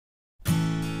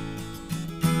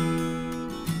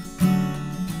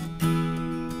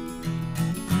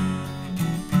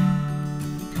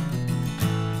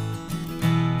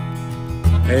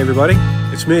Hey everybody,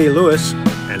 it's me, Lewis,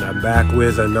 and I'm back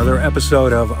with another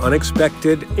episode of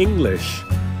Unexpected English.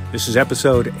 This is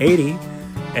episode 80,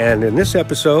 and in this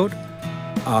episode,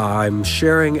 I'm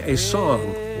sharing a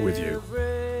song with you.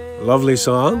 A lovely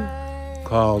song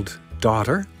called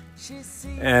Daughter,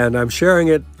 and I'm sharing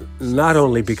it not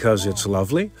only because it's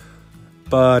lovely,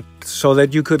 but so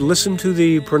that you could listen to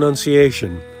the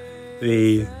pronunciation,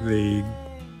 the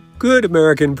good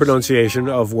American pronunciation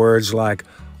of words like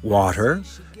water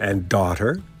and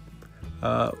daughter,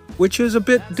 which is a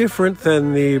bit different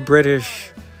than the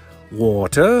British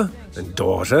water and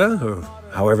daughter, or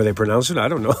however they pronounce it, I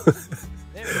don't know.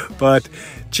 But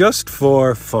just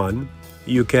for fun,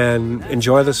 you can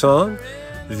enjoy the song.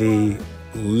 The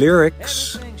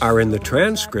lyrics are in the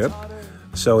transcript,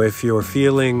 so if you're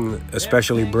feeling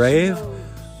especially brave,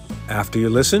 after you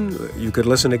listen, you could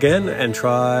listen again and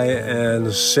try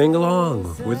and sing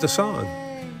along with the song.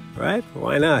 Right?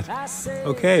 Why not?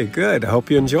 Okay, good. I hope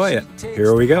you enjoy it.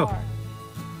 Here we go.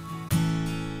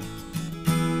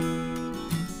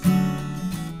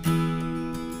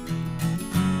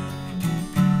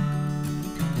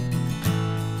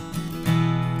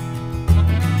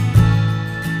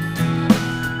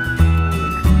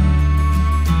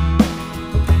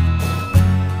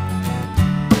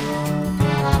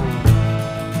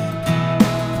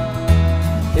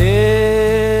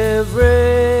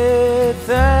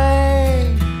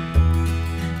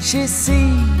 She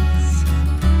sees,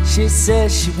 she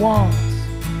says she wants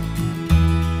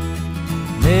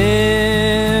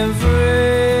everything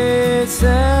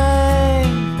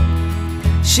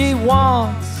she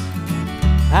wants,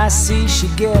 I see she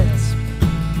gets.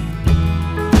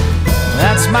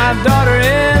 That's my daughter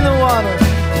in the water.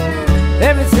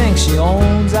 Everything she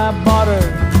owns, I bought her.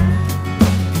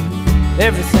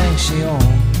 Everything she owns.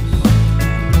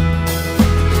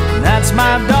 That's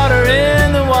my daughter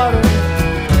in the water.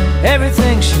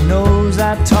 Everything she knows,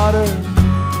 I taught her.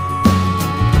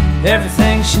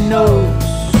 Everything she knows.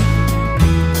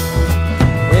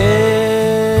 Everything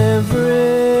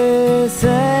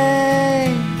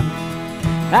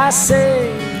I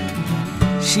say,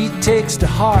 she takes to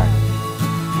heart.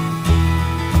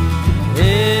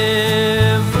 Everything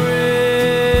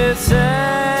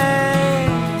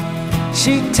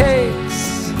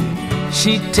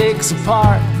she takes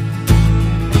apart.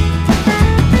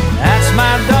 That's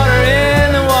my daughter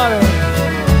in the water.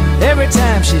 Every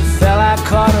time she fell, I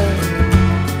caught her.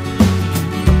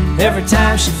 Every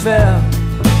time she fell.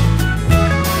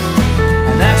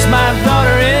 And that's my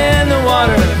daughter in the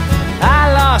water.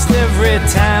 I lost every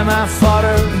time I fought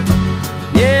her.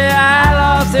 Yeah, I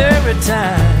lost every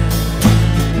time.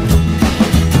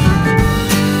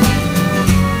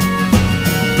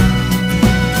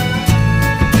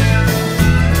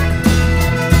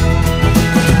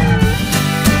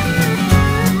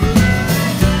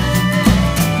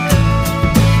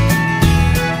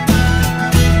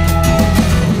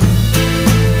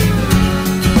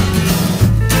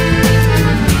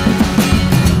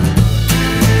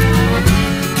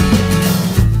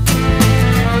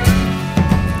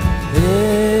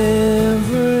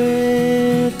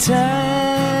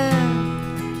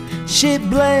 She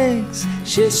blinks,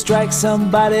 she strikes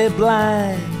somebody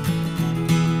blind.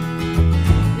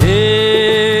 Everything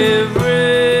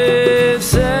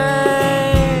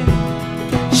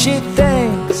she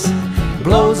thinks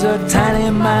blows her tiny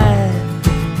mind.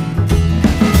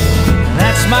 And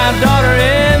that's my daughter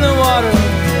in the water.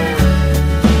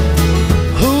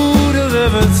 Who'd have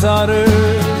ever thought her?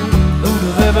 Who'd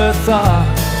have ever thought?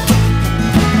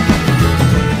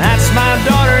 That's my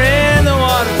daughter